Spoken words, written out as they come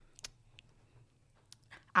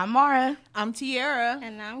I'm Mara. I'm Tiara.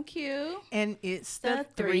 And I'm Q. And it's the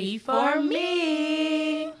 3 for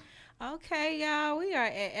me. Okay, y'all. We are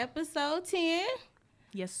at episode 10.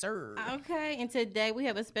 Yes, sir. Okay, and today we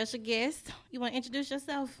have a special guest. You want to introduce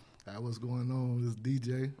yourself? Hey, what's going on? This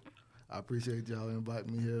DJ. I appreciate y'all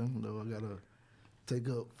inviting me here. You know, I got to take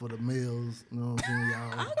up for the males. You know what I'm saying,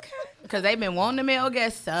 y'all? Okay. Because they've been wanting the male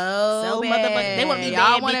guests so bad. Motherfucking, they want to be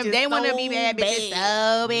y'all bad bitches. They want to be bad bitches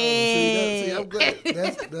so bad. See, I'm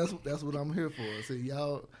glad. That's what I'm here for. See,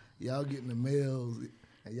 y'all getting the males,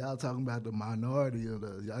 and y'all talking about the minority of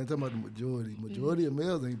the. Y'all ain't talking about the majority. Majority of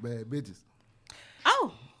males ain't bad bitches.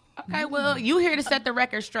 Oh. Okay, well, you here to set the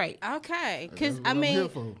record straight. Okay, because That's what I'm here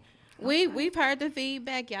for. we've heard the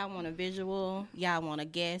feedback. Y'all want a visual. Y'all want a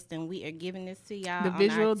guest, and we are giving this to y'all. The on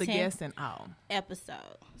visual, our the 10th guest, and all.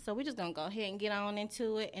 episode. So we're just gonna go ahead and get on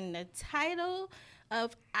into it. And the title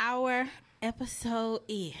of our episode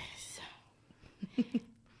is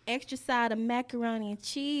 "Extra Side of Macaroni and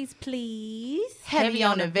Cheese, Please." Heavy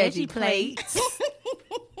on the veggie plates.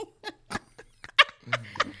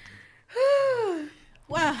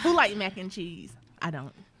 Wow. Who like mac and cheese? I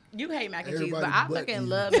don't. You hate mac and Everybody cheese, but I but fucking you.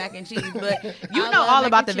 love mac and cheese. But you I know love all mac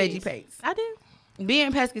about the and veggie cheese. plates. I do.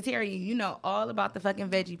 Being pescatarian, you know all about the fucking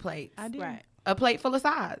veggie plates. I do. Right. A plate full of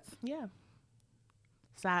sides. Yeah.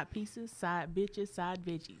 Side pieces, side bitches, side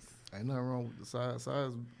veggies. Ain't nothing wrong with the side.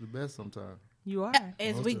 Side's the best sometimes. You are.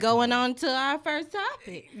 As Most we of the going time. on to our first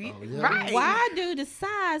topic. Oh, yeah. Right. Why do the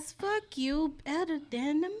sides fuck you better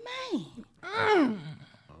than the main?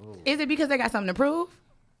 Is it because they got something to prove?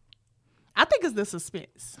 I think it's the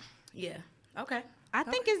suspense. Yeah. Okay. I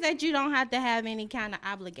think it's that you don't have to have any kind of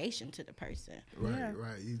obligation to the person. Right, Yeah.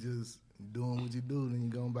 right. You just doing what you do, then you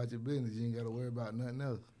going about your business. You ain't got to worry about nothing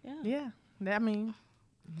else. Yeah. I mean,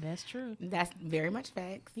 that's true. That's very much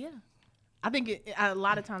facts. Yeah. I think a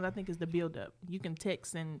lot of times I think it's the build up. You can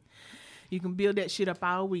text and you can build that shit up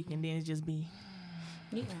all week and then it just be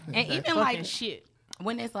Yeah. And even fucking like shit.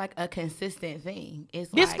 when it's like a consistent thing, it's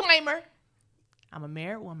Disclaimer. I'm a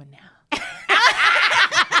married woman now.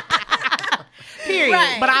 period.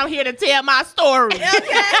 Right. But I'm here to tell my story. Okay.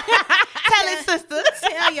 Tell it, sister.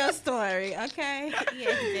 Tell your story, okay?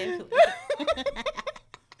 Yes, definitely.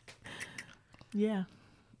 Yeah.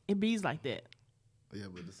 It bees like that. Yeah,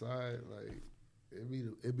 but the side, like,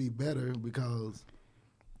 it be better because,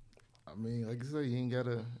 I mean, like I say, you ain't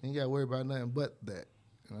gotta worry about nothing but that,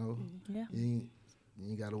 you know? Yeah. You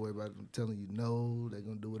ain't gotta worry about them telling you no. They're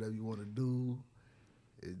gonna do whatever you want to do.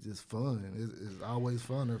 It's just fun. It's always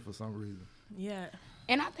funner for some reason. Yeah.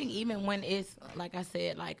 And I think even when it's, like I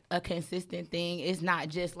said, like a consistent thing, it's not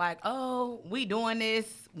just like, oh, we doing this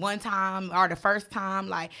one time or the first time.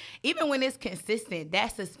 Like, even when it's consistent,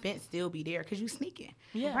 that suspense still be there because you sneaking.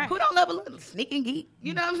 Yeah. Right. Who don't love a little sneaking geek?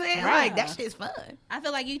 You know what I'm saying? Right. Like, that shit's fun. I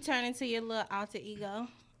feel like you turn into your little alter ego.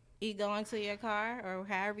 You go into your car or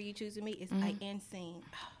however you choose to meet. It's like end scene.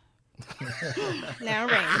 Now I'm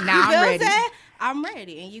ready. Now I'm You feel ready. that? I'm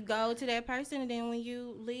ready. And you go to that person, and then when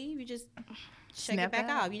you leave, you just shake Snap it back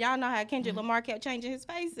out. off. Y'all know how Kendrick Lamar kept changing his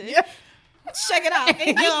faces. Yeah. Shake it off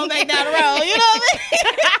and go on back down the road. You know what I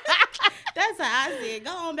mean? That's how I see it. Go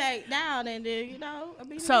on back down and then, you know. I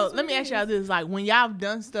mean, So that's let what me it ask y'all is. this: like, when y'all have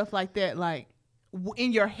done stuff like that, like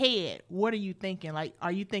in your head, what are you thinking? Like,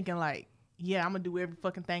 are you thinking like, yeah, I'm gonna do every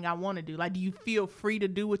fucking thing I want to do? Like, do you feel free to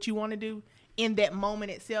do what you want to do in that moment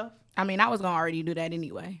itself? I mean, I was going to already do that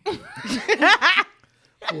anyway.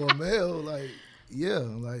 For a male, like, yeah,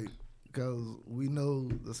 like, because we know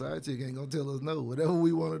the side chick ain't gonna tell us no. Whatever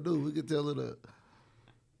we want to do, we can tell her to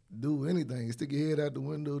do anything. Stick your head out the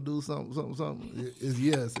window, do something. It's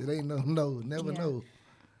yes. It ain't no. Never Yeah. no.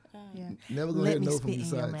 Yeah. Never gonna Let hear me no spit from your in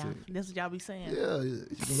your side mouth. chick. That's what y'all be saying. Yeah,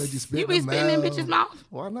 she can let you spit You be in spitting in the bitches' mouth?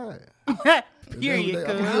 Why not? Period. I'm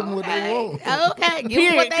gonna cuz. give them what they want. Okay, give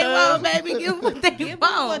them what they Period, want, baby. Give them what they Give them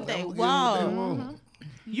want. what they I'm gonna give them what they want. want.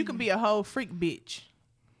 You can be a whole freak bitch.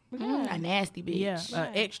 A nasty bitch. Yeah, Right.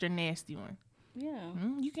 an extra nasty one. Yeah.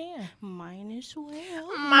 You can. Mine as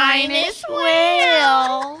well. Mine as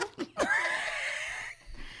well.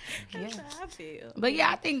 That's how I feel. But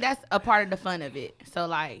yeah, I think that's a part of the fun of it. So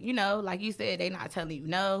like, you know, like you said, they not telling you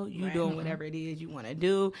no. You Right. doing whatever it is you want to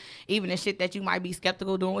do. Even the shit that you might be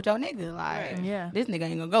skeptical doing with your nigga. Like, Right. Yeah. this nigga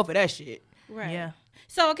ain't gonna go for that shit. Right. Yeah.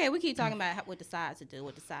 So, okay, we keep talking about what the sides to do,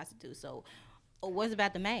 So, what's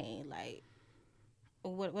about the main? Like,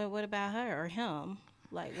 what about her or him?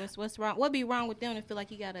 Like, what's wrong? What be wrong with them to feel like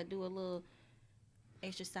you gotta do a little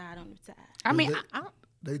extra side on the side? I mean,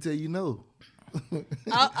 They tell you no.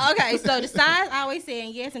 Okay, so the sides always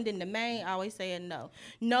saying yes, and then the main always saying no.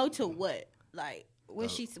 No to what? Like, what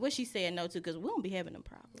she saying no to? Because we don't be having them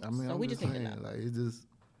problems. I mean, so I'm we just just need to saying, know. like, it's just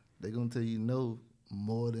they gonna tell you no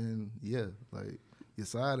more than yeah. Like your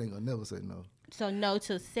side ain't gonna never say no. So no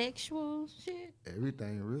to sexual shit?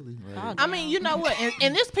 Everything really. Like, Oh, I mean, you know what?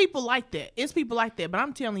 And it's people like that. It's people like that. But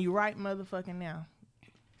I'm telling you right motherfucking now.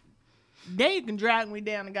 Then you can drag me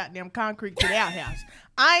down the goddamn concrete to the outhouse.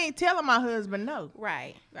 I ain't telling my husband no.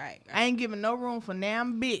 Right. I ain't giving no room for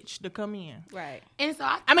damn bitch to come in. Right. And so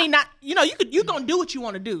I mean, not you gonna do what you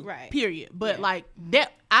want to do. Right. Period. But Yeah. like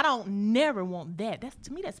that, I don't never want that. That's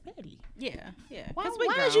to me, that's petty. Yeah. Why 'Cause we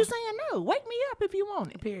is grown. you saying no? Wake me up if you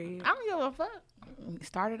want it. period. I don't give a fuck.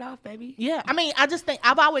 Start it off, baby. Yeah, I mean, I just think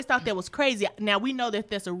I've always thought that was crazy. Now we know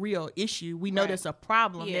that that's a real issue. We know Right. that's a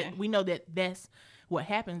problem. Yeah. That we know that that's what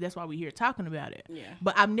happens. That's why we're here talking about it. Yeah.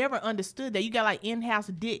 But I've never understood that you got like in-house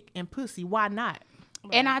dick and pussy. Why not?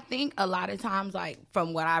 And I think a lot of times, like,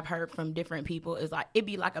 from what I've heard from different people, is like, it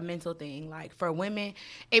be like a mental thing. Like, for women,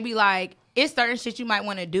 it be like, it's certain shit you might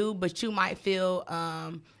want to do, but you might feel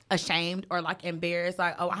ashamed or, like, embarrassed.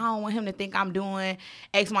 Like, oh, I don't want him to think I'm doing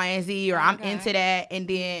X, Y, and Z, or I'm into that. And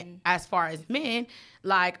then, as far as men,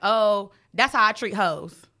 like, oh, that's how I treat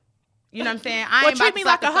hoes. You know what I'm saying? I Well, ain't treat about to me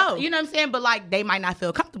slap like a the hoe. You know what I'm saying? But, like, they might not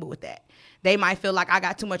feel comfortable with that. They might feel like I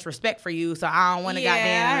got too much respect for you, so I don't want to Yeah, I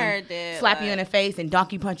goddamn heard that, slap you like- in the face and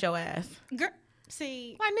donkey punch your ass. Girl,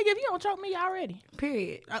 see, Like, nigga, if you don't choke me already.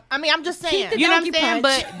 Period. I mean, I'm just saying. the You know what I'm donkey saying?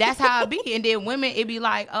 punch. But that's how it be. And then women, it be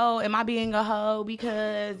like, oh, am I being a hoe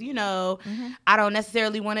because, you know, I don't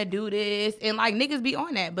necessarily want to do this. And like niggas be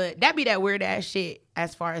on that. But that be that weird ass shit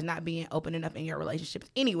as far as not being open enough in your relationships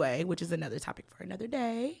anyway, which is another topic for another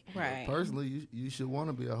day. right? personally, you should want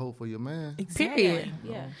to be a hoe for your man. Period.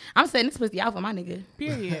 Yeah. I'm saying this pussy out for my nigga.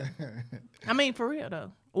 Period. I mean, for real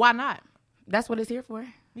though. Why not? That's what it's here for.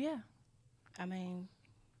 Yeah. I mean,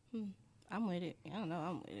 I'm with it. I don't know.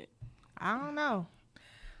 I'm with it. I don't know.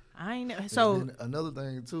 I ain't never, And so. then another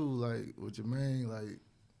thing too, like with your man,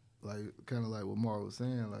 like kind of like what Mara was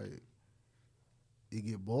saying, like it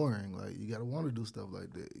get boring. Like you gotta want to do stuff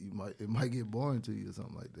like that. It might get boring to you or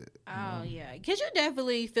something like that. Oh yeah, because you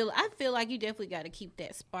definitely feel. I feel like you definitely got to keep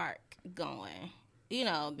that spark going. You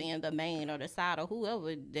know, being the main or the side or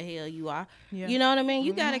whoever the hell you are. Yeah. You know what I mean?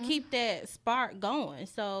 You got to keep that spark going.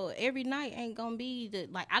 So every night ain't gonna be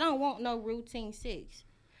like I don't want no routine sex.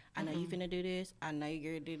 I know you finna do this. I know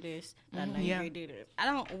you're gonna do this. I know you're gonna do this. I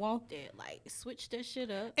don't want that. Like switch that shit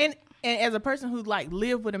up. And as a person who like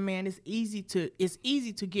live with a man, it's easy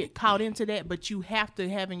to get caught into that, but you have to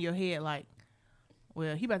have in your head like,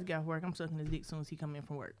 well, he about to get off work. I'm sucking his dick as soon as he come in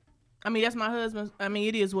from work. I mean, that's my husband's. I mean,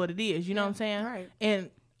 it is what it is. You know what I'm saying? right. And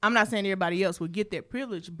I'm not saying everybody else would get that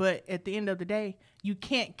privilege, but at the end of the day, you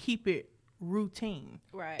can't keep it routine.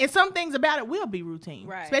 Right. And some things about it will be routine,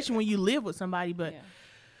 Right. especially when you live with somebody. But Yeah.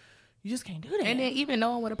 you just can't do that. And then even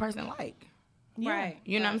knowing what a person like. Yeah. Right.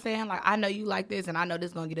 You know what I'm saying? Like, I know you like this, and I know this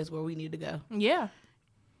is going to get us where we need to go. Yeah.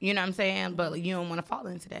 You know what I'm saying? But you don't want to fall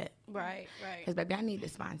into that. Right. Because, baby, I need the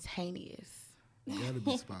spontaneous. You gotta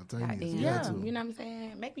be spontaneous. Goddamn. You got to. You know what I'm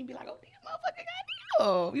saying? Make me be like, oh, damn, motherfucker,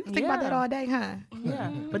 goddamn. You think about Yeah. that all day,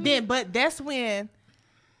 huh? Yeah. But that's when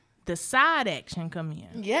the side action come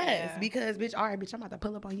in. Yes, because, bitch, all right, bitch, I'm about to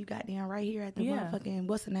pull up on you goddamn right here at the Yeah. motherfucking,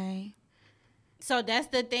 what's the name? So that's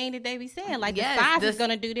the thing that they be saying. Like Yes, the sides this- is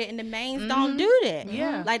gonna do that, and the mains don't do that.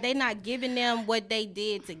 Yeah. Like they not giving them what they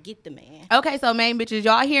did to get the man. Okay, so main bitches,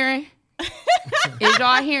 y'all hearing? Is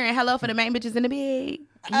y'all hearing? Hello for the main bitches in the big.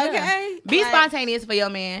 Okay. Be Like, spontaneous for your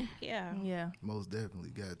man. Yeah. Yeah. Most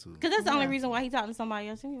definitely got to. Because that's the only reason why he talking to somebody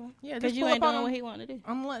else anyway. Yeah, Because just you pull ain't up on doing him. what he want to do.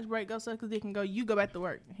 On lunch break, go suck his dick and go. You go back to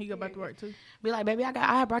work. He go back to work too. Be like, baby,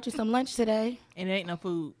 I brought you some lunch today. And it ain't no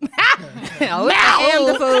food. I am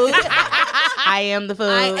the food. I am the food.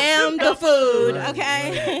 I am the food. Right,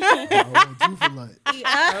 Okay. right. I want you for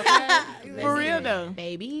lunch. For real though.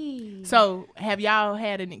 Baby. So, have y'all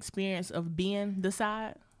had an experience of being the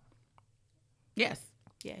side? Yes.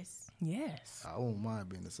 Yes. Yes. I won't mind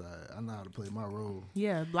being the side. I know how to play my role.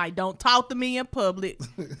 Yeah, like don't talk to me in public.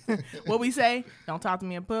 What we say? Don't talk to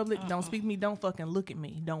me in public. Don't speak to me. Don't fucking look at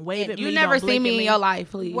me. Don't wave at me. You never don't see blink me at in your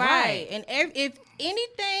life, please. Right. And if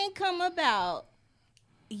anything come about,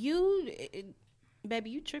 baby,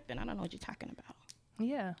 you tripping. I don't know what you're talking about.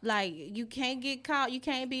 Yeah. Like, you can't get caught. You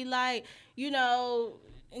can't be like,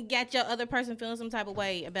 got your other person feeling some type of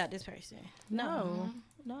way about this person. No. Like,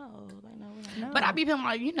 no, we're not. But I be feeling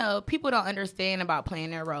like, people don't understand about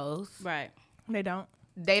playing their roles. Right. They don't.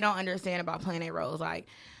 They don't understand about playing their roles. Like,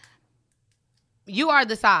 you are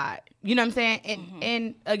the side. You know what I'm saying?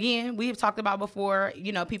 And again, we've talked about before,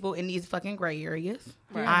 people in these fucking gray areas.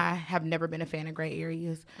 Right. I have never been a fan of gray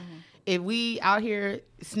areas. If we out here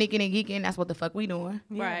sneaking and geeking, that's what the fuck we doing.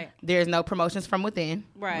 Right. There's no promotions from within.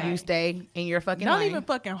 Right. You stay in your fucking Don't lane. even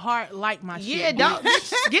fucking heart like my shit. Yeah, don't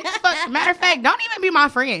get the fuck. Matter of fact, don't even be my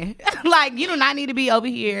friend. Like, you do not need to be over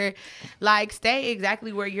here. Like, stay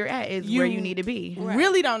exactly where you're at is where you need to be.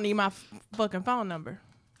 Really don't need my fucking phone number.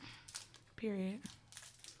 Period.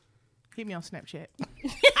 Hit me on Snapchat. Okay,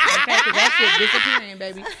 'cause that shit disappearing,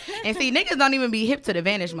 baby. And see, niggas don't even be hip to the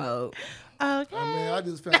vanish mode. Okay. I mean,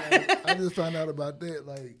 I just found out about that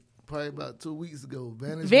like probably about 2 weeks ago.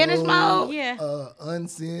 Vanish mode? Yeah.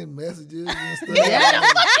 Unsend messages and stuff. Yeah.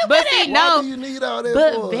 But see, Why do you need all that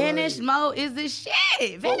for? But vanish Like, mode is the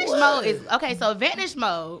shit. Vanish mode is okay. So vanish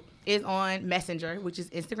mode is on Messenger, which is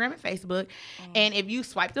Instagram and Facebook. And if you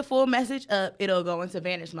swipe the full message up, it'll go into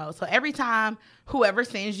vanish mode. So every time whoever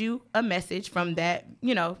sends you a message from that,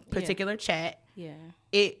 particular chat,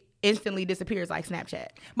 it instantly disappears like Snapchat.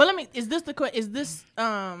 But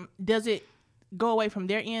does it go away from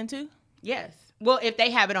their end too? Yes. Well, if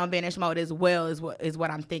they have it on vanish mode as well is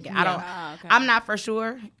what I'm thinking. Yeah. Okay. I'm not for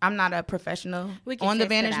sure. I'm not a professional We can on the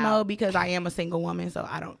test it vanish out. mode because I am a single woman, so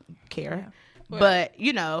I don't care. But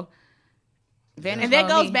vanish And that mode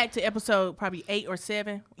goes me. back to episode probably 8 or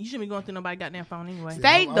 7. You shouldn't be going through nobody's goddamn phone anyway.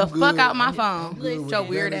 Stay I'm the good. fuck out my I'm phone. good with Your the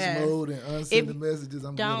weird vanish ass. mode and unsend the messages.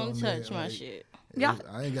 I'm Don't good on touch that. my Like, shit. Yeah.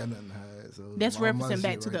 I ain't got nothing to hide. So That's all my referencing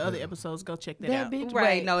back shit to right the other there. episodes. Go check that That out. bitch, Right.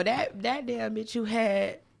 wait, no, that damn bitch who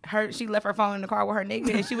had her, she left her phone in the car with her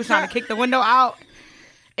nigga and she was trying to kick the window out.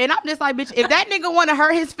 And I'm just like, bitch, if that nigga want to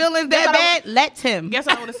hurt his feelings that what I bad, let him. Guess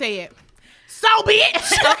what I would have said? So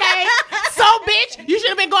bitch, okay? So bitch, you should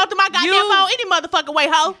have been going through my goddamn phone any motherfucking way,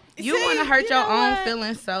 hoe. You want to hurt your own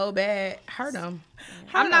feelings so bad, hurt them.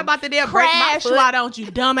 I'm not them. about to break my Crash, foot why don't you,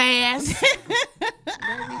 dumbass?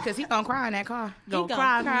 because he gonna cry in that car. Gonna gonna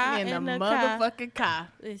cry cry in the in the car. motherfucking car.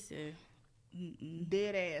 Listen.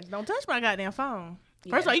 Dead ass. Don't touch my goddamn phone.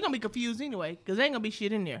 First of all, you're going to be confused anyway, because there ain't going to be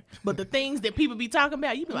shit in there. But the things that people be talking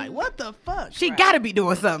about, you be like, what the fuck? She gotta be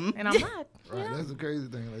doing something. And I'm not. Right, that's the crazy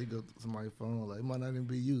thing. Like, you go to somebody's phone, like, it might not even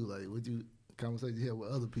be you. Like, what you conversation you have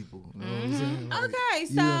with other people. You know what I'm saying? Like, Okay, you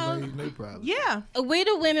so invading their privacy. Yeah. we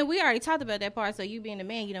the women, we already talked about that part. So you being the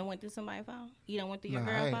man, you done went through somebody's phone. You done went through your Nah,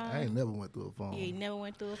 girl phone. I ain't never went through a phone. Yeah, you never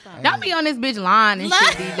went through a phone. Don't be on this bitch line and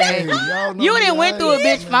shit, Hey, DJ. y'all know You me, didn't went I through a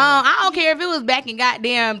ain't- bitch phone. I don't care if it was back in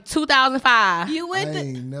goddamn 2005. You I went through.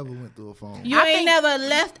 ain't never went through a phone. You I ain't think- never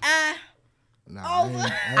left eye. Nah, I ain't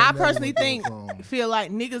I never personally went through a think, phone. feel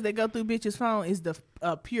like niggas that go through bitches' phone is the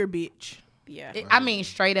pure bitch. Yeah. I mean,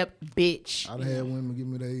 straight up bitch. I done had women give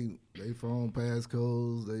me they phone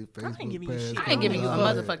passcodes, they Facebook ain't giving you shit. passcodes. I ain't giving you a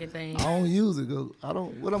Like, motherfucking thing. I don't use it. 'Cause I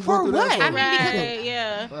don't. What I'm For going through what? that I for? mean, because Right,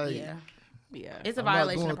 yeah. Like, yeah, Yeah. it's a I'm not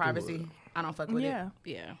violation going of through privacy. it. I don't fuck with Yeah.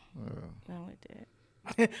 Yeah. uh, I'm with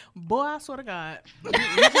that. Boy, I swear to God. it.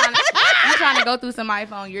 You trying to go through somebody's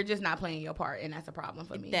phone, you're just not playing your part, and that's a problem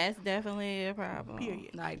for me. That's definitely a problem.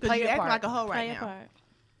 Period. Like, Because play you your act part. like a hoe Play right your now. part.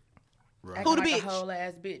 right. Acting Who the like bitch? A whole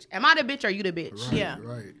ass bitch. Am I the bitch or you the bitch? Right, Yeah.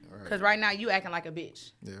 right. Because right now you acting like a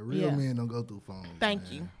bitch. Yeah, real Yeah. men don't go through phones. Thank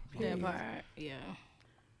man. you. That part. Yeah.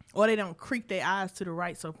 Or they don't creep their eyes to the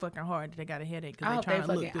right so fucking hard that they got a headache I because hope they they trying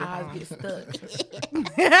to look fucking through the eyes phone. get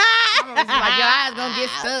stuck. I'm like, your eyes gonna get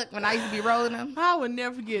stuck when I used to be rolling them. I would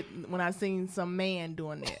never forget when I seen some man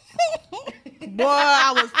doing that. Boy,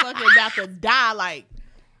 I was fucking about to die. Like,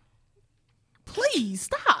 please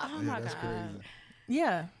stop. Oh Yeah, my that's God. crazy.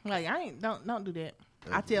 Yeah, like I ain't don't do that. I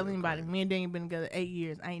That's tell really anybody, crazy. me and Dan ain't been together 8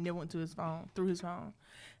 years. I ain't never went to his phone through his phone.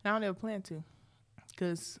 And I don't ever plan to,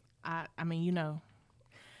 cause I mean, you know,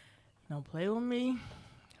 don't play with me.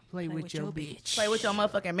 Play with your bitch. Play with your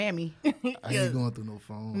motherfucking mammy. I ain't going through no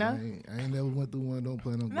phone. No? I ain't never went through one. Don't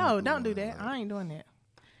plan on. No, going through don't do one. that. Like, I ain't doing that.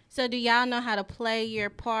 So do y'all know how to play your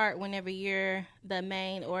part whenever you're the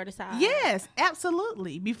main or the side? Yes,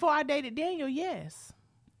 absolutely. Before I dated Daniel, yes.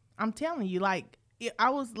 I'm telling you, like, I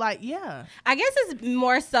was like, yeah. I guess it's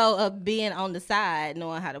more so of being on the side,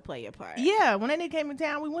 knowing how to play your part. Yeah, when that nigga came in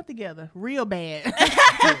town, we went together. Real bad.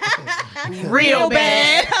 Real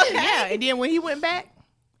bad. Yeah, and then when he went back,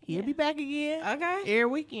 he'll be back again. Okay. Every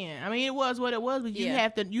weekend. I mean, it was what it was, but Yeah.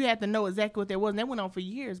 you have to know exactly what that was. And that went on for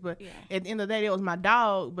years. But Yeah. at the end of the day, it was my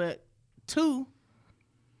dog. But two,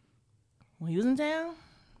 when he was in town,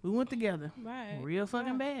 we went together. Right. Real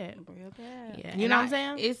fucking bad. Real bad. Yeah, You and know what I'm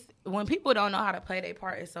saying? It's when people don't know how to play their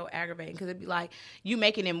part, it's so aggravating because it'd be like you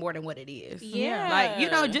making it more than what it is. Yeah.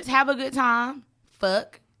 Like just have a good time,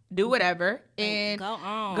 fuck, do whatever, and Go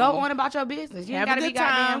on. go on about your business. You Have ain't a gotta be good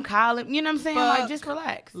time. goddamn calling. You know what I'm saying? Fuck. Like just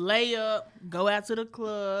relax. Lay up, go out to the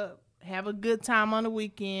club, have a good time on the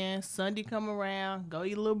weekend. Sunday come around, go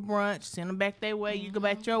eat a little brunch, send them back their way, you go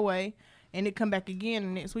back your way. and it come back again the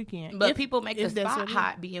next weekend. But people make the if that's spot what it is.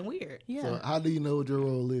 hot being weird. Yeah. So how do you know what your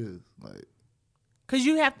role is? Like, Cause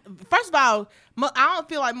you have, first of all, I don't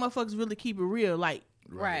feel like motherfuckers really keep it real. Like,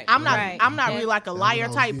 Right. I'm not, Right. I'm not really like a That's liar what I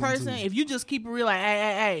was type getting person. to. If you just keep it real, like,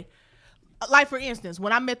 hey. Like, for instance,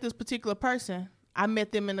 when I met this particular person, I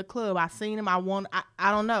met them in the club. I seen them. I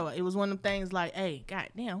don't know. It was one of them things like, hey,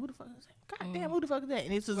 goddamn, who the fuck is that? Goddamn, who the fuck is that?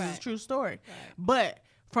 And this is a true story. Right. But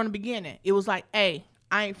from the beginning, it was like, hey,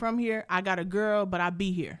 I ain't from here. I got a girl, but I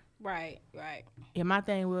be here. Right. And my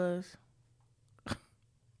thing was,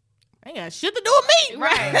 ain't got shit to do with me.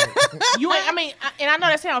 Right. You ain't, and I know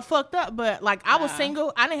that sounds fucked up, but like I was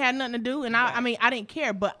single, I didn't have nothing to do, and I didn't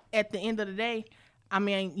care. But at the end of the day,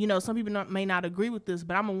 some people may not agree with this,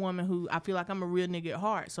 but I'm a woman who I feel like I'm a real nigga at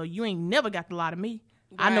heart. So you ain't never got the lot of me.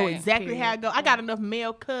 I know Right. exactly how it go. I got enough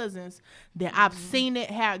male cousins that I've seen it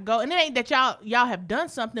how it go, and it ain't that y'all have done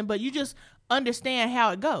something, but you just understand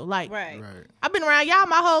how it go. Like, Right. I've been around y'all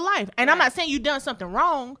my whole life, and I'm not saying you done something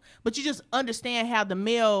wrong, but you just understand how the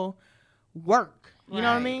male work. You know what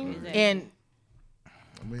I Right, mean? exactly. And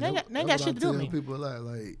they ain't that's got what shit I to do with tell me. people a lot,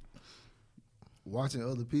 like watching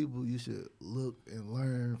other people, you should look and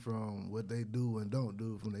learn from what they do and don't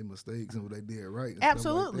do, from their mistakes and what they did right. And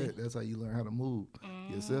Absolutely. stuff like that. That's how you learn how to move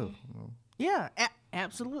yourself. You know? Yeah,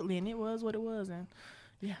 absolutely, and it was what it was, and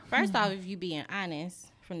yeah. First off, if you being honest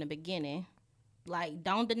from the beginning, like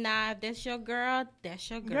don't deny if that's your girl, that's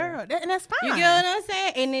your girl. And that's fine. You get what I'm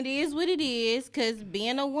saying? And it is what it is, because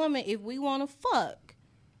being a woman, if we want to fuck,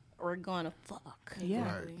 we're going to fuck.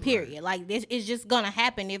 Yeah. Right. Period. Like, this is just going to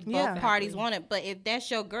happen if Yeah. both parties want it. But if that's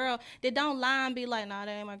your girl, then don't lie and be like, nah,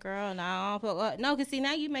 that ain't my girl. Nah, I don't fuck. No, because see,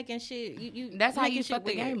 now you making shit. You That's how making you shit fuck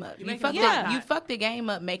the weird. game up. You making fuck, it Yeah. you fuck the game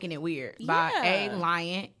up making it weird by Yeah. A,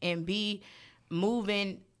 lying, and B,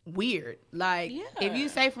 moving weird. Like, Yeah. if you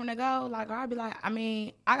say from the go, like, I'd be like,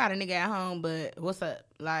 I got a nigga at home, but what's up?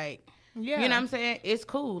 Like, Yeah. you know what I'm saying? It's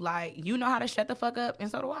cool. Like, you know how to shut the fuck up, and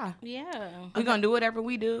so do I. Yeah. We're going to do whatever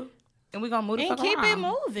we do, and we're going to move the And fuck keep it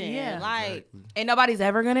around. moving. Yeah. Like, And nobody's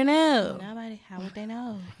ever going to know. nobody, how would they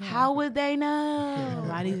know? How would they know?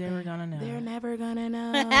 Nobody's ever gonna know. They're never going to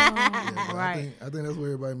know. Yeah, but Right. I think that's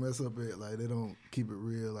where everybody mess up at. Like, they don't keep it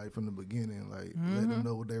real, like from the beginning. Like, let them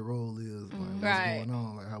know what their role is, like what's Right. going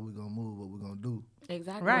on, like how we gonna move, what we gonna do.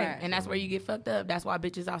 Exactly. Right. And that's where you get fucked up. That's why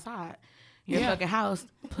bitches outside your fucking house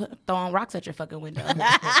throwing rocks at your fucking window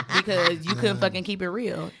because you couldn't fucking keep it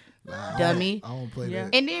real. Nah, Dummy. I don't play Yeah.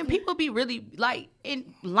 that. And then people be really like,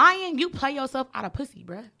 in lying, you play yourself out of pussy,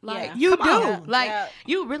 bruh. Like, Yeah. You come do. on. Like, Yeah.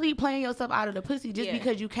 you really playing yourself out of the pussy just Yeah.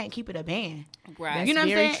 because you can't keep it a band. Right. You know what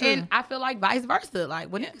I'm very saying? true. And I feel like vice versa. Like,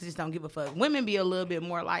 when niggas just don't give a fuck. Women be a little bit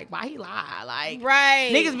more like, why he lie? Like,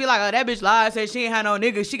 Right. niggas be like, oh, that bitch lied, said she ain't had no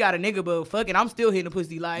nigga. She got a nigga, but fucking, I'm still hitting the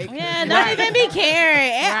pussy. Like, Yeah, don't even be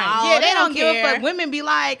caring at all. yeah, they don't give a care. fuck. Women be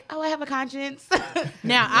like, oh, I have a conscience.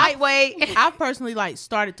 Now, Lightweight. I've personally like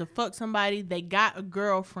started to fuck somebody. They got a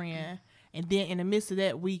girlfriend, and then in the midst of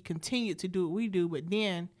that, we continued to do what we do. But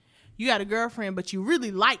then you got a girlfriend, but you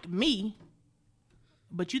really like me,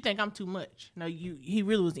 but you think I'm too much. No, he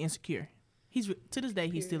really was insecure. To this day,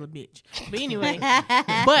 he's still a bitch. But anyway,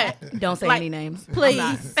 but Don't say Like, any names.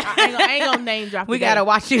 Please. I ain't gonna name drop. We today. gotta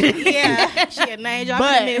watch you. Yeah. She a name drop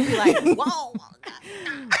But- in a minute. Be like, whoa.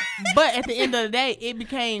 But at the end of the day, it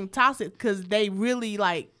became toxic because they really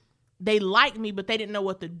they liked me, but they didn't know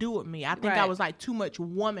what to do with me. I think I Right. was like too much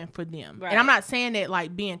woman for them. Right. And I'm not saying that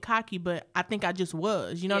like being cocky, but I think I just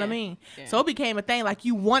was. You know what I Yeah. mean? Yeah. So it became a thing like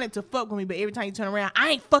you wanted to fuck with me, but every time you turn around, I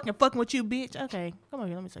ain't fucking with you, bitch. Okay, come on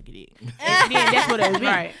here, let me suck your dick. And then that's what it was.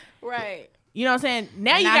 Right. Right. You know what I'm saying?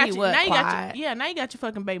 Now you Now got he your, what, now you got quiet? your, now you got your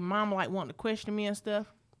fucking baby mama like wanting to question me and stuff.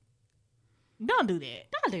 Don't do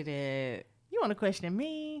that. Don't do that. You want to question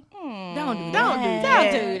me? Don't do Don't do Don't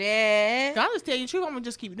that. do that. I'll just tell you the truth. I'm gonna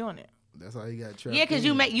just keep doing it. That's how you got trapped. Yeah, because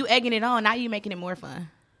you egging it on. Now you making it more fun.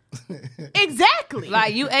 Exactly.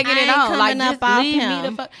 Like, you egging I it ain't on. Like, coming just up off leave me him.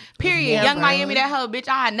 the fuck. Period. Never. Young Miami, that hoe, bitch,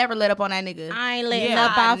 I never let up on that nigga. I ain't letting Yeah,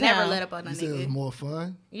 up I off never him. let up on You that said it was nigga. more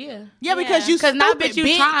fun. Yeah. Yeah, because you Because now, stupid, bitch,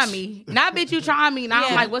 you trying me. Now, bitch, you trying me. Now I'm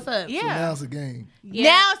Yeah. like, what's up? So Yeah. now it's a game.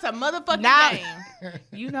 Now it's a motherfucking Now- game.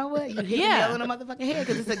 You know what? You hit Yeah. me on the motherfucking head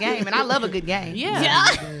because it's a game, and I love a good game. Yeah.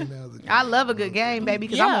 It's a game, now it's a game. I love a good game, baby,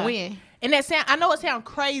 because I'm Yeah. gonna win. And that sound, I know it sounds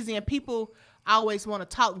crazy, and people always want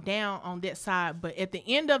to talk down on that side, but at the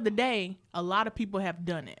end of the day, a lot of people have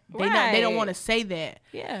done it. They don't Right. want to say that,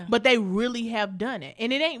 Yeah. but they really have done it.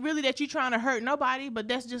 And it ain't really that you trying to hurt nobody, but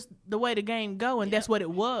that's just the way the game go, and that's what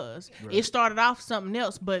it was. It started off something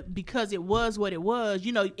else, but because it was what it was,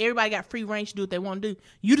 you know, everybody got free range to do what they want to do.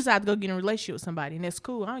 You decide to go get in a relationship with somebody, and that's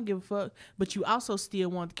cool. I don't give a fuck. But you also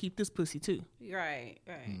still want to keep this pussy too. Right.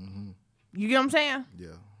 Right. You get what I'm saying? Yeah.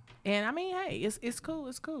 And I mean, hey, it's cool.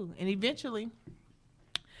 It's cool. And eventually,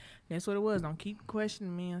 that's what it was. Don't keep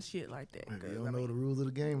questioning me and shit like that. If you don't know the rules of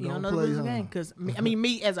the game, You don't don't know play, the rules of the huh? game. Because, I mean,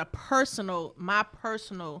 me as a personal, my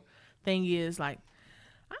personal thing is like,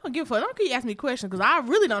 I don't give a fuck. Don't keep asking me questions because I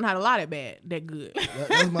really don't know how to lie that good.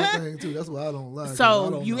 That's my thing, too. That's why I don't lie. 'cause I So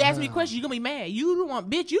don't you know ask me how. questions, you going to be mad. You don't want,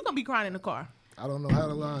 bitch, you going to be crying in the car. I don't know how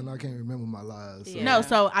to lie, and I can't remember my lies. So Yeah. No,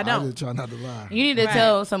 so I I don't. just try not to lie. You need to Right.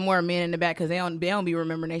 tell some more men in the back because they don't be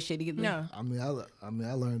remembering that shit either. No. I mean, I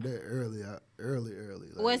learned that early. Like,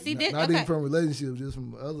 Well, see, not okay. even from relationships, just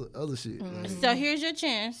from other shit. Mm-hmm. Like, So here's your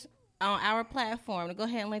chance on our platform to go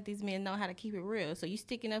ahead and let these men know how to keep it real. So you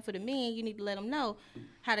sticking up for the men, you need to let them know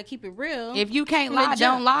how to keep it real. If you can't From the lie,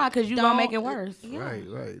 jump. don't lie because you Don't- gonna make it worse. Yeah.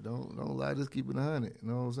 Right. Don't lie. Just keep it 100. You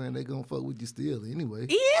know what I'm saying? They gonna fuck with you still anyway.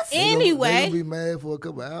 Yes. They Anyway, gonna be mad for a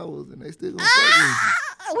couple hours, and they still gonna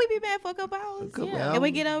fuck we be mad for a couple hours. couple Yeah. hours. And we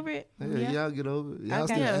get over it. with you. Yeah, y'all get over it. Y'all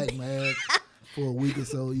Okay. still Yeah. act mad for a week or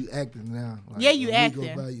so. You acting now. Like, Yeah, you a week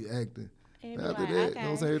acting. Go by, you acting. And be After like, that, you know okay. what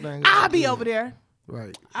I'm saying? Everything I'll be good. over there.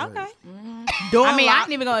 Right. Okay. Right. Door I mean, I locked.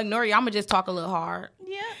 ain't even gonna ignore you. I'm gonna just talk a little hard.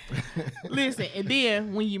 Yeah. Listen, and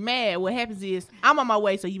then when you mad, what happens is I'm on my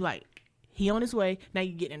way, so you like, he on his way. Now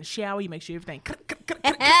you get in the shower, you make sure everything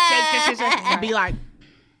shake, and be like,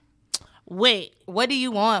 wait, What do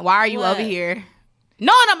you want? Why are you What? over here?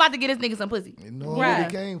 Knowing I'm about to get this nigga some pussy. You know what Right.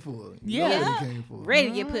 he came for. Yeah. You know what he came for. Ready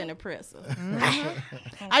to get put in the presser.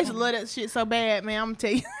 I used to love that shit so bad, man. I'm gonna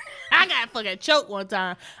tell you, I got fucking choked one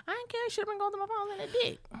time. I ain't care. Should have been going through my phone and that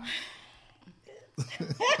dick.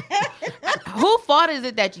 Who fault is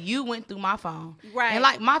it that you went through my phone? Right. And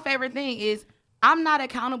like my favorite thing is I'm not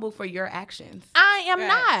accountable for your actions. I am Right.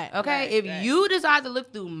 not. Okay, Right, if right. you decide to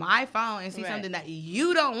look through my phone and see Right. something that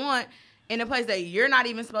you don't want in a place that you're not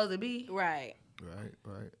even supposed to be, Right.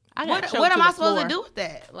 Right. I got what choked am to I the supposed floor. to do with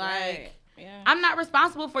that? Like, Right. Yeah. I'm not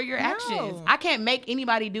responsible for your No. actions. I can't make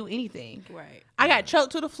anybody do anything. Right. I got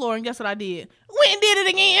choked to the floor, and guess what I did? Went and did it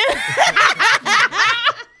again.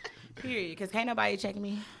 Period. Because can't nobody check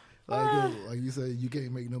me. Like you say, you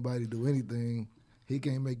can't make nobody do anything. He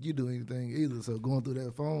can't make you do anything either. So going through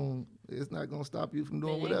that phone, it's not gonna stop you from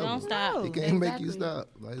doing It ain't whatever. gonna stop. No. It can't make you Exactly. stop.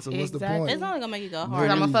 Like, so what's the Exactly. point? It's only gonna make you go So hard.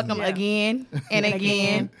 I'm going to fuck him Yeah. again and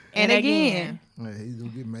again and again. Like, he's gonna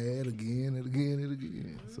get mad again and again and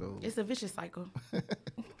again. So It's a vicious cycle.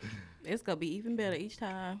 It's gonna be even better each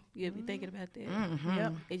time. You'll be thinking about that.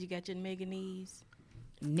 Yep. As you got your mega knees.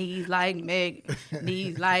 Knees like Meg,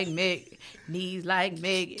 knees like Meg, knees like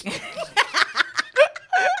Meg.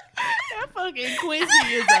 That fucking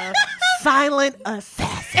Quincy is a silent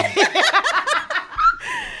assassin.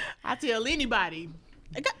 I tell anybody,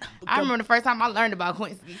 I remember the first time I learned about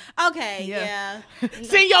Quincy. Okay, Yeah. yeah.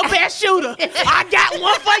 send your best shooter. I got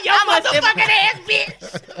one for your motherfucking ass,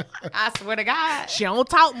 bitch. I swear to God. She don't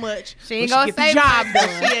talk much. She ain't but gonna get say the job much, but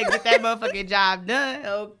done. She'll get that motherfucking job done.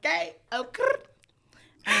 Okay. Okay.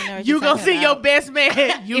 I don't know what You you're gonna talking see your about. best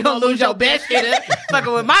man. You gonna lose your best hitter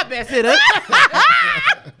fucking with my best hitter.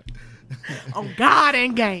 on God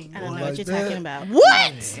and game. I don't know Like what you're that. talking about.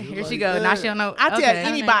 What? Here she go. Now she don't know. I tell Okay.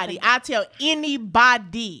 anybody. I tell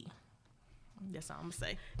anybody. That's all I'm gonna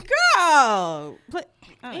say. Girl. Put,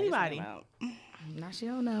 Anybody. Now she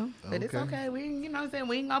don't know. But it's Okay. okay. We, you know what I'm saying?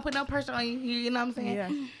 We ain't gonna put no pressure on you. You know what I'm saying? Yeah.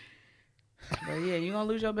 But yeah, you gonna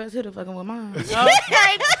lose your best hitter fucking with mine.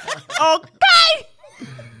 Okay.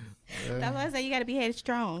 That's why I say you gotta be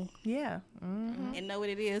headstrong Yeah. and know what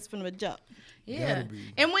it is from the jump. Yeah. Gotta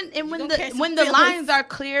be. And when gonna the catch some when the feelings. lines are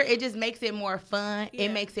clear, it just makes it more fun. Yeah.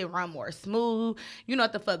 It makes it run more smooth. You know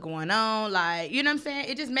what the fuck going on. Like, you know what I'm saying?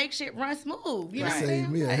 It just makes shit run smooth. You know it what I'm saved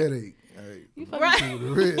saying? me a Like, headache. Right.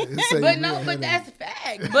 But no, but that's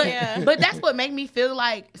fact. But Yeah. but that's what make me feel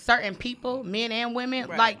like certain people, men and women,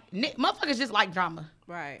 Right. like motherfuckers just like drama.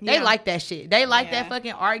 Right. They Yeah. like that shit. They like Yeah. that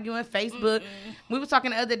fucking arguing Facebook. We was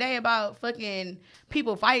talking the other day about fucking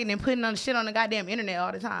people fighting and putting on shit on the goddamn internet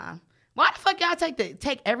all the time. Why the fuck y'all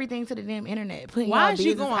take everything to the damn internet, putting Why y'all is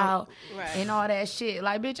you business going- out Right. and all that shit?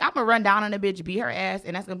 Like, bitch, I'ma run down on a bitch, beat her ass,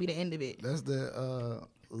 and that's gonna be the end of it. That's the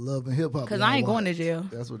Love and Hip Hop. 'Cause I ain't going to jail.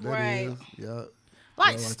 That's what that Right. is. Yeah. Like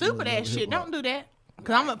like stupid the ass shit. hip-hop. Don't do that.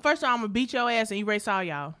 Cause first of all, I'm gonna beat your ass and erase all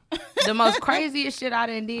y'all. The most craziest shit I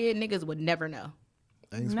done did, niggas would never know.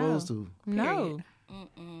 Ain't No. supposed to. No.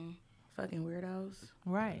 Fucking weirdos.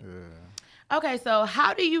 Right. Yeah. Okay, so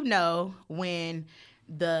how do you know when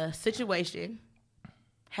the situation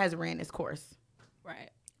has ran its course? Right.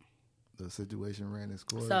 The situation ran its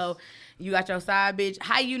course. So you got your side bitch.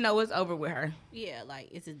 How you know it's over with her? Yeah, like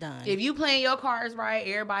it's done. If you playing your cards right,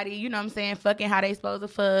 everybody, you know what I'm saying, fucking how they supposed to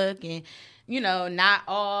fuck, and not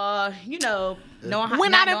all, knowing how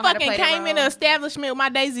When not I knowing done how to fucking play their came in the role. establishment with my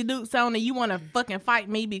Daisy Dukes on and you want to fucking fight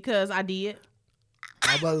me because I did.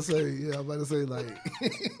 I'm about to say like,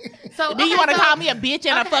 So Then you want to call me a bitch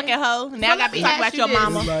and a fucking hoe? Now I got to be let talking me about ask your you this.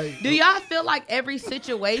 mama. it's like, Do y'all feel like every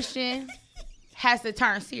situation has to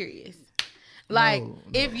turn serious? Like, No.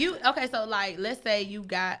 if you, so like, let's say you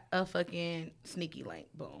got a fucking sneaky link.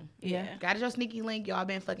 Boom. Yeah. Got your sneaky link. Y'all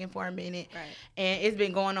been fucking for a minute. Right. And it's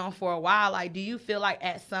been going on for a while. Like, do you feel like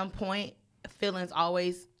at some point feelings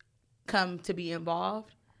always come to be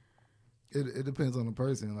involved? it depends on the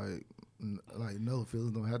person. Like no,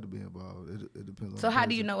 feelings don't have to be involved. It depends on. So the how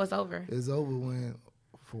do you person. know it's over? It's over when,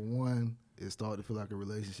 for one, it started to feel like a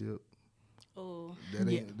relationship. Oh.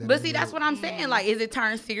 But see, that's what I'm saying. Like, is it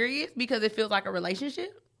turned serious because it feels like a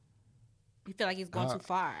relationship? You feel like he's going too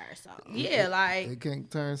far or something. Yeah, like, It can't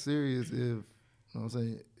turn serious if, you know what I'm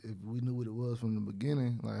saying, if we knew what it was from the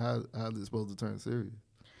beginning. Like how's it supposed to turn serious?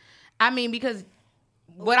 I mean, because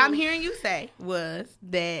what I'm hearing you say was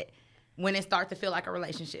that when it starts to feel like a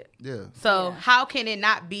relationship. Yeah. So how can it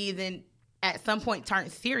not be then at some point turn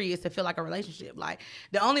serious to feel like a relationship? Like,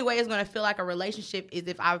 the only way it's going to feel like a relationship is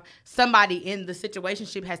if somebody in the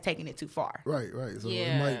situationship has taken it too far. Right. So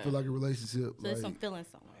Yeah. it might feel like a relationship So there's some like, feeling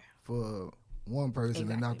somewhere. for one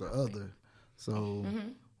person and not the other. So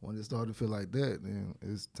when it started to feel like that, then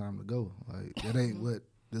it's time to go. Like, that ain't what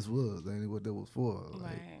this was. That ain't what that was for. Like,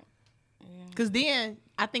 Right. Because then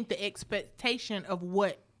I think the expectation of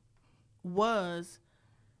what was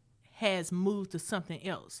has moved to something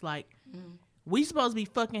else. Like, we supposed to be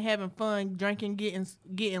fucking having fun, drinking,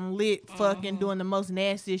 getting lit, fucking doing the most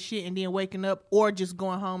nastiest shit, and then waking up or just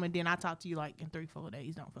going home and then I talk to you like in 3-4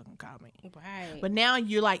 days. Don't fucking call me. Right. But now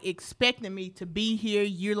you're like expecting me to be here.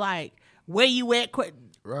 You're like, where you at?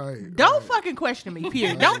 right. Don't fucking question me,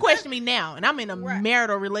 period. Don't question me now. And I'm in a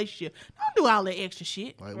marital relationship. Don't do all that extra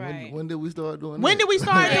shit. Like, Right. when did we start doing that? When did we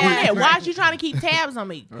start doing that? Why is you trying to keep tabs on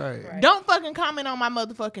me? Right. Don't fucking comment on my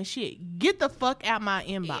motherfucking shit. Get the fuck out my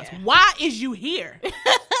inbox. Yeah. Why is you here? Who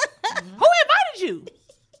invited you?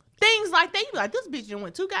 Things like that. You be like, this bitch done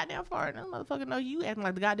went too goddamn far. And that motherfucker know you acting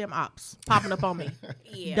like the goddamn ops popping up on me.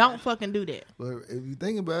 Yeah. Don't fucking do that. But if you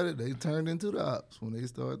think about it, they turned into the ops. When they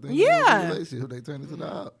start thinking Yeah. about the relationship, they turned into the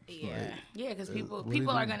ops. Yeah. Like, Yeah, because what do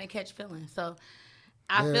people you are do? going to catch feelings. So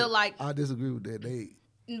I yeah, feel like, I disagree with that.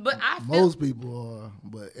 but I feel, Most people are,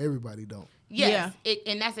 but everybody don't. yes,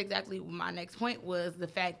 and that's exactly what my next point was, the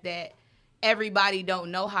fact that everybody don't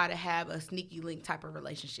know how to have a sneaky link type of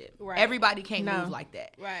relationship. Right. Everybody can't No. move like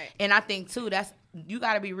that. Right. And I think too, you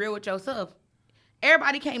got to be real with yourself.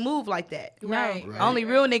 Everybody can't move like that. Right. Right. Only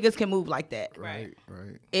real niggas can move like that. Right.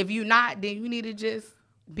 Right. If you not, then you need to just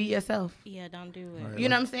be yourself. Yeah, don't do it. Right. You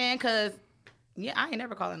know what I'm saying? Because, yeah, I ain't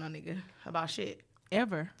never calling no nigga about shit.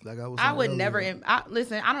 Ever. Like I was I saying would earlier, never,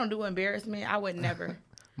 listen, I don't do embarrassment. I would never.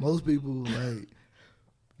 Most people, like,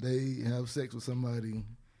 they have sex with somebody,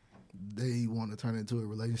 they want to turn into a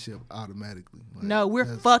relationship automatically. Like, No, we're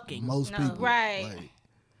that's fucking. Most No. people. Right. Like,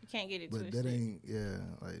 You can't get it but twisted. that ain't,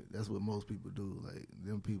 like, that's what most people do. Like,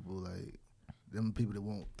 them people that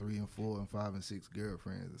want 3 and 4 and 5 and 6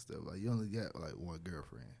 girlfriends and stuff. Like, you only got, like, one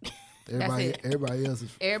girlfriend. it. Everybody else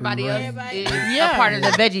is Everybody free else reign. is Yeah. a part of the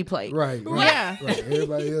veggie plate. Right. Yeah. Right.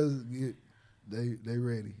 Everybody else they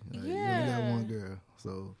ready. Like, you only got Yeah. one girl.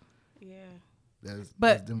 So Yeah.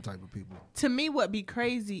 that's them type of people. To me, what be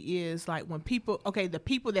crazy is like when people, the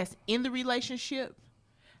people that's in the relationship,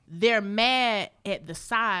 they're mad at the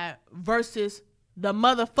side versus the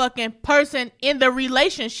motherfucking person in the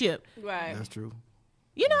relationship. Right. That's true.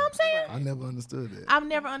 You know what I'm saying? I never understood that. I've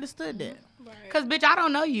never understood that. Because, bitch, I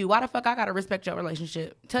don't know you. Why the fuck I got to respect your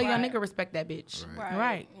relationship? Tell your Right. nigga respect that bitch. Right.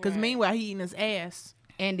 Right. Because meanwhile, he eating his ass.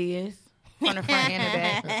 Andy is. From the front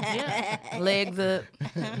and the back. Yeah. Legs up.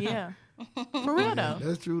 Yeah. For real, though.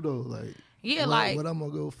 That's true though. Like, Yeah, what, like. what I'm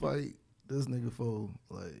gonna go fight this nigga for?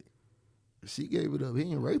 Like, she gave it up. He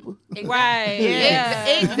ain't rape her. Right. Yeah,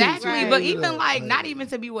 exactly. Right. But even Like- not even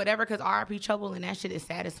to be whatever, because RIP Trouble and that shit is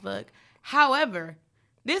sad as fuck. However,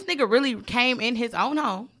 this nigga really came in his own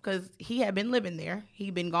home because he had been living there.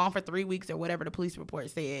 He'd been gone for 3 weeks or whatever the police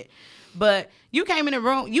report said. But you came in the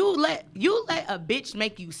room. You let a bitch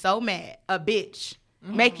make you so mad. A bitch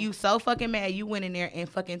make you so fucking mad. You went in there and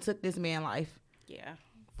fucking took this man's life. Yeah.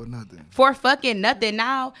 For nothing. For fucking nothing.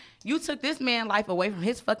 Now, you took this man's life away from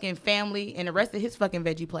his fucking family and the rest of his fucking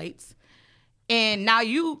veggie plates. And now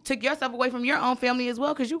you took yourself away from your own family as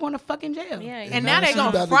well because you're going to fucking jail. Yeah, And now they she gonna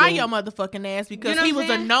about to fry go- your motherfucking ass because You know he what was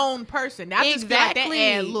I'm a saying? known person. I just feel like that Exactly.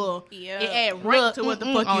 add little, Yeah. it add rank to what the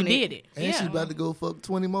fuck you on it. did it. And she about to go fuck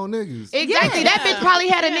 20 more niggas. Exactly. That bitch probably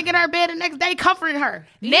had a nigga in her bed the next day comforting her.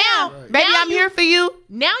 Now, Right. Baby, now I'm here for you.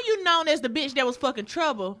 Now you known as the bitch that was fucking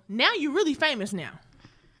trouble. Now you really famous now.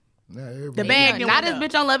 Now everybody The bag done Not went this up.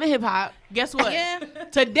 bitch on Love and Hip Hop. Guess what? Yeah.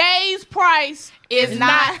 Today's price Is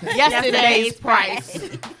not yesterday's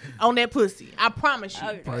price. on that pussy. I promise you.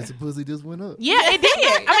 price of pussy just went up. Yeah, it did.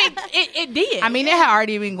 I mean, it did. I mean, it had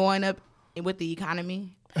already been going up with the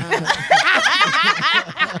economy.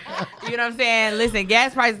 You know what I'm saying? Listen,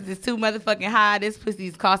 gas prices is too motherfucking high. This pussy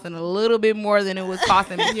is costing a little bit more than it was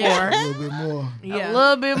costing before. A little bit more. yeah. A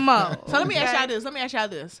little bit more. So let me ask y'all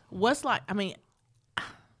this. What's like, I mean,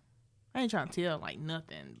 I ain't trying to tell like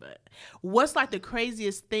nothing, but what's like the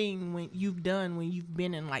craziest thing when you've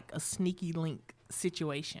been in like a sneaky link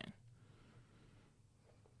situation?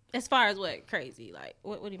 As far as what crazy, like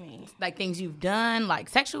what do you mean? Like things you've done, like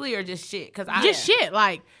sexually or just shit? Because Just shit.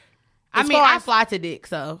 Like, I as mean, far I as- fly to dick,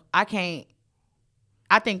 so I can't.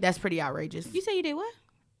 I think that's pretty outrageous. You say you did what?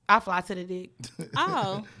 I fly to the dick.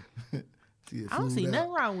 Oh, She I don't see flew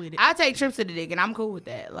nothing out. wrong with it. I take trips to the dick, and I'm cool with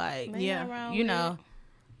that. Like, ain't Yeah, nothing wrong you with know.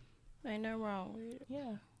 it. Ain't nothing wrong with it.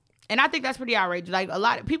 yeah. And I think that's pretty outrageous. Like, a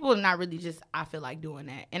lot of people are not really just, I feel like, doing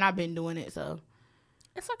that. And I've been doing it, so,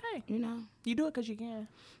 It's okay. you know. You do it because you can.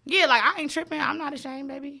 Yeah, like, I ain't tripping. I'm not ashamed,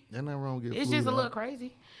 baby. Ain't nothing wrong with getting It's flew just a out. little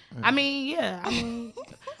crazy. I mean, yeah. I mean,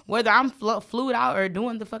 whether I'm flued out or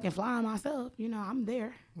doing the fucking flying myself, you know, I'm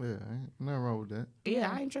there. Yeah, ain't nothing wrong with that.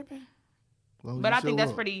 Yeah, I ain't tripping. Long as But you I think show that's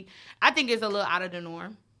up. pretty, I think it's a little out of the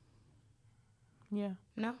norm. Yeah.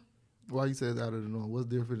 No? Why you say it's out of the norm? What's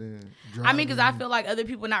different than driving? I mean, because I feel like other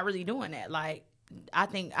people not really doing that. Like, I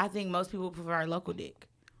think most people prefer local dick.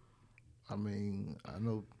 I mean, I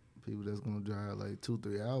know people that's gonna drive like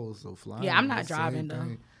 2-3 hours, so flying. Yeah, I'm not that's the driving, same though.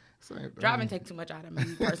 thing. Same thing. Driving take too much out of me,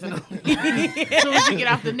 personally. As soon as you get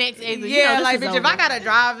off the next exit, you know Yeah, this like, is bitch, if over. I gotta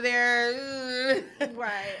drive there,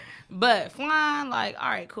 Right. but flying, like, all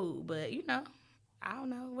right, cool. But you know, I don't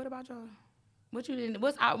know. What about y'all? What you didn't?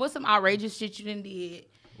 What's some outrageous shit you done did?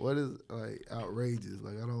 What is like outrageous?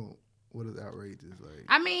 Like I don't. What is outrageous? Like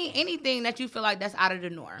I mean, anything that you feel like that's out of the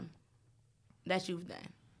norm that you've done.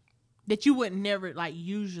 that you would never like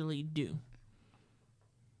usually do.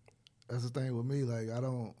 that's the thing with me. Like I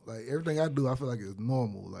don't like everything I do. I feel like it's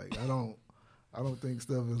normal. Like I don't think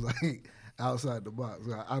stuff is like outside the box.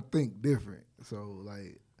 I think different. So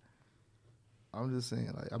like I'm just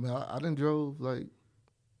saying. Like I mean, I done drove like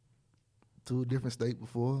to a different state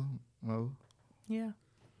before. You know, Yeah.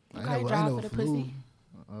 You out here driving for the pussy?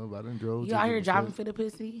 But I done drove. You to a out here different driving state. for the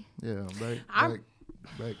pussy? Yeah,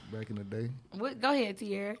 back in the day. What? Go ahead,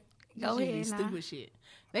 Tierra. Go Shit be ahead. Now. stupid shit.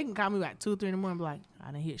 They can call me like 2 or 3 in the morning, and be like,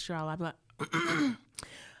 I done hit Charlotte. I be like,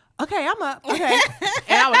 okay, I'm up. Okay. And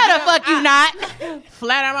I How the fuck you not?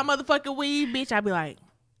 flat out my motherfucking weed, bitch. I'd be like,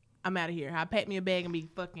 I'm out of here. I pack me a bag and be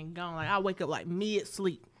fucking gone. Like I wake up like mid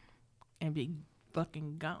sleep and be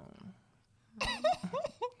fucking gone.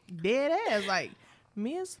 Dead ass, like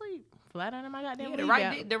mid sleep. Flat out in my goddamn Yeah, weed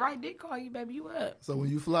bag. the right dick call you, baby. You up? So when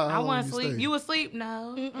you fly, I how long want do to you sleep. stay? You asleep?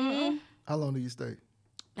 No. Mm-mm. How long do you stay?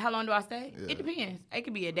 How long do I stay? Yeah. It depends. It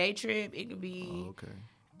could be a day trip. It could be Oh, okay.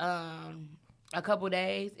 a couple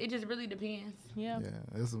days. It just really depends. Yeah. Yeah,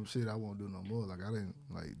 that's some shit I won't do no more. Like I didn't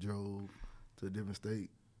like drove to a different state,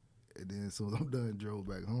 and then as soon as I'm done, drove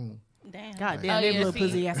back home. Damn. God damn, Oh, that yeah, little see.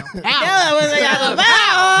 pussy ass. Yeah,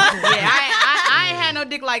 I ain't had no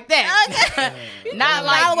dick like that. Not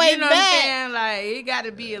like, all the way you know what I'm back. saying? Like, it got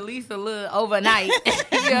to be at least a little overnight. You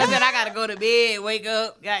know what I'm saying? I got to go to bed, wake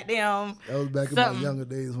up, goddamn. That was back in Something. my younger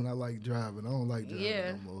days when I liked driving. I don't like driving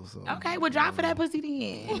Yeah. no more. So Okay, well, drive for that pussy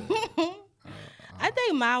then. I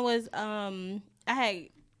think mine was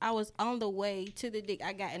I was on the way to the dick.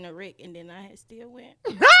 I got in a wreck and then I had still went.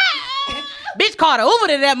 Bitch called an Uber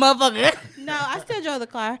to that motherfucker. No, I still drove the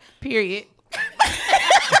car. Period.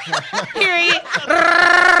 Period.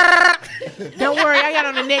 Don't worry, I got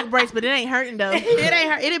on the neck brace, but it ain't hurting though. It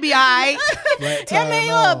ain't hurt. It'll be all right. Flat I tire mean, and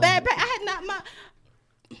look, all. bad.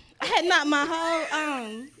 I had knocked my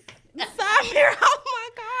whole side mirror off my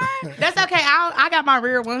car, That's okay. I got my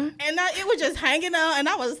rear one. and it was just hanging on, and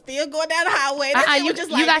I was still going down the highway. That shit You was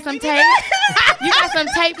just you got some tape? You got some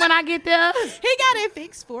tape when I get there? He got it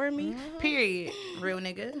fixed for me, Period. Real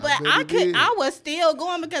nigga. but bet he did. I was still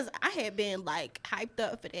going because I had been like hyped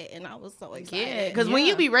up for that, and I was so excited. Yeah, because when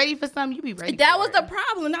you be ready for something, you be ready. That for was it. the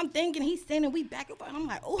problem. And I'm thinking he's sending we back and forth. I'm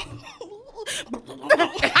like, oh,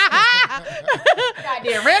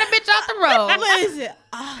 Goddamn, ran a bitch off the road. Listen,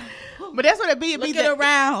 But that's what it be. It be look it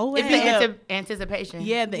around. It's the anticipation.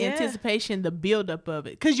 Yeah, the Yeah. anticipation, the buildup of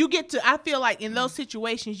it. Because you get to, I feel like in those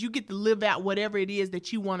situations, you get to live out whatever it is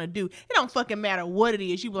that you want to do. It don't fucking matter what it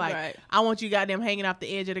is. You be like, Right. I want you goddamn hanging off the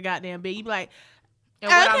edge of the goddamn bed. You be like, And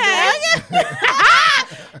what I'm doing.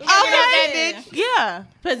 okay, bitch. Yeah.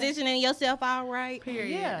 Positioning yourself all right.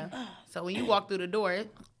 Period. Yeah. So when you walk through the door,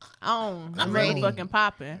 I'm ready. fucking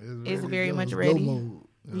popping. It's very much go ready. mode.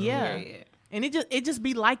 Yeah. period. And it just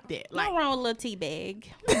be like that. Like, Nothing wrong with a little tea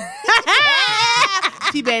bag.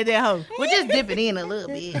 teabag that hoe. We'll just dip it in a little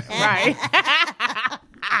bit. Right.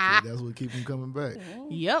 See, that's what keep them coming back.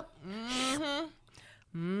 Yep. Mm-hmm.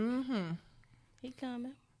 Mm-hmm. He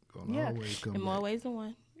coming Gonna Yeah. always come in more back. ways than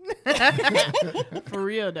one. For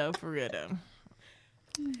real though.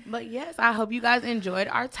 But yes, I hope you guys enjoyed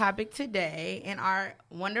our topic today and our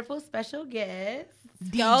wonderful special guest.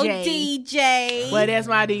 Go DJ. Well, that's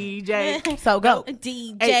my DJ. So go.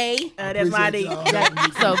 DJ. Hey, that's my Appreciate y'all DJ. letting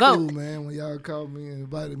me So come go. through, man. When y'all called me and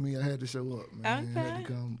invited me, I had to show up, man. I had Okay. to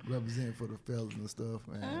come represent for the fellas and stuff,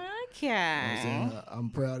 man. You know what I'm Okay. saying? I'm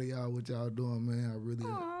proud of y'all, what y'all doing, man.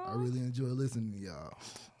 I really enjoy listening to y'all.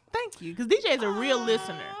 Thank you, because DJ is a real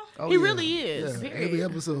listener. Oh, He yeah. really is. Yeah, Period. every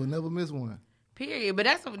episode, never miss one. Period. But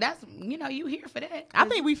that's you here for that. I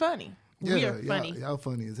think we funny. Yeah, We are funny. Y'all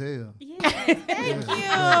funny as hell. Yes, thank But you.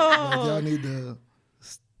 y'all need to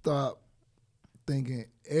stop thinking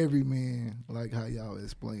every man like how y'all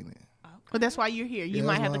explain it. But that's why you're here. You Yeah,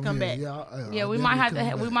 might that's have why to I'm come here. back. Yeah, I'll we might have definitely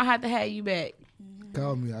to come we back. might have to have you back.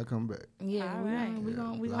 Call me, I'll come back. Yeah, All we right.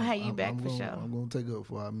 gonna we Yeah, gonna have you back I'm for gonna, sure. I'm gonna take up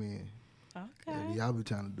for our men. Okay. Yeah, y'all be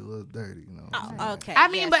trying to do us dirty, you know. what I'm saying? Oh, okay. I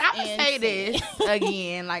mean, yes, but I'm gonna and say this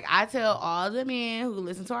again. Like I tell all the men who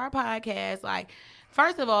listen to our podcast, like,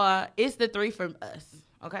 first of all, it's the three from us,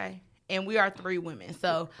 okay? And we are three women.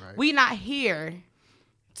 So Right. we not here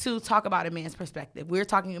to talk about a man's perspective. We're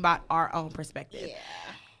talking about our own perspective. Yeah.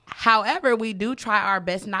 However, we do try our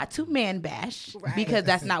best not to man bash Right. because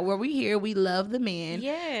that's not where we here. We love the men,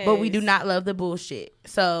 Yes. but we do not love the bullshit.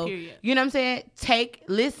 So, Period. you know what I'm saying?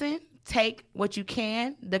 Take what you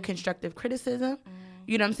can, the constructive criticism.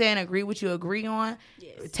 You know what I'm saying? Agree what you agree on.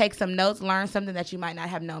 Yes. Take some notes, learn something that you might not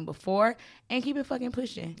have known before, and keep it fucking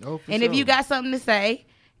pushing. Oh, for And if sure. you got something to say,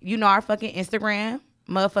 you know our fucking Instagram,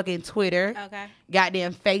 motherfucking Twitter, Okay.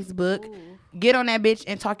 goddamn Facebook. Ooh. Get on that bitch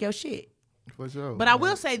and talk your shit. For sure. But I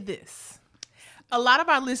will say this. A lot of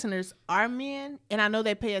our listeners are men, and I know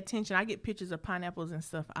they pay attention. I get pictures of pineapples and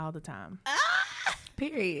stuff all the time.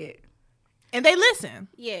 Period. And they listen.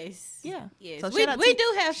 Yes. Yeah. Yes. So we shout out we to-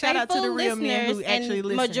 do have shout out to faithful the real men who listeners, actually and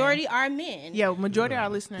listen. majority are men. Yeah, majority of our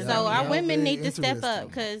listeners So are men. our y'all women very need to step up interesting.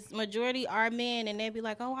 because majority are men, and they be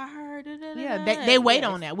like, "Oh, I heard." Yeah, they wait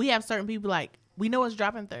on that. We have certain people like, we know it's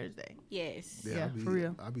dropping Thursday. Yes. Yeah, I for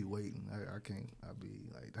real. I be waiting. I can't. I be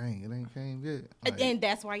like, dang, it ain't came yet. Like, And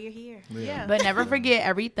that's why you're here. Yeah. But never forget,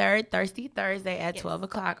 every third Thirsty Thursday at Yes. 12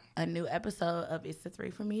 o'clock, a new episode of It's the Three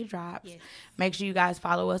for Me drops. Yes. Make sure you guys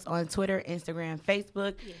follow us on Twitter, Instagram,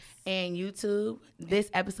 Facebook, Yes. and YouTube. This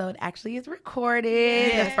episode actually is recorded.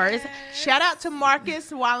 Yes. The first. Shout out to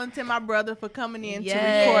Marcus Wallington, my brother, for coming in Yes.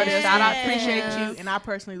 to record us. Shout out to Appreciate him. you, and I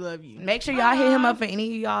personally love you. Make sure y'all hit him up for any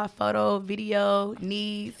of y'all photo, video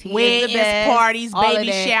needs. He is Weddings, the best. parties, All of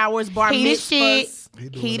baby that. showers, bar He the shit. mitzvahs. He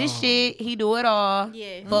do it all. He do it all.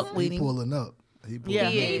 Yeah. Fuck with he him. pulling up. He pulling Yeah.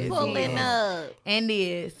 up. He is. Pulling up. And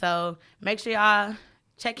is. So make sure y'all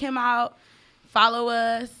check him out, follow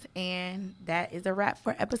us, and that is a wrap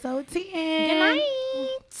for episode 10. Good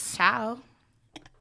night. Ciao.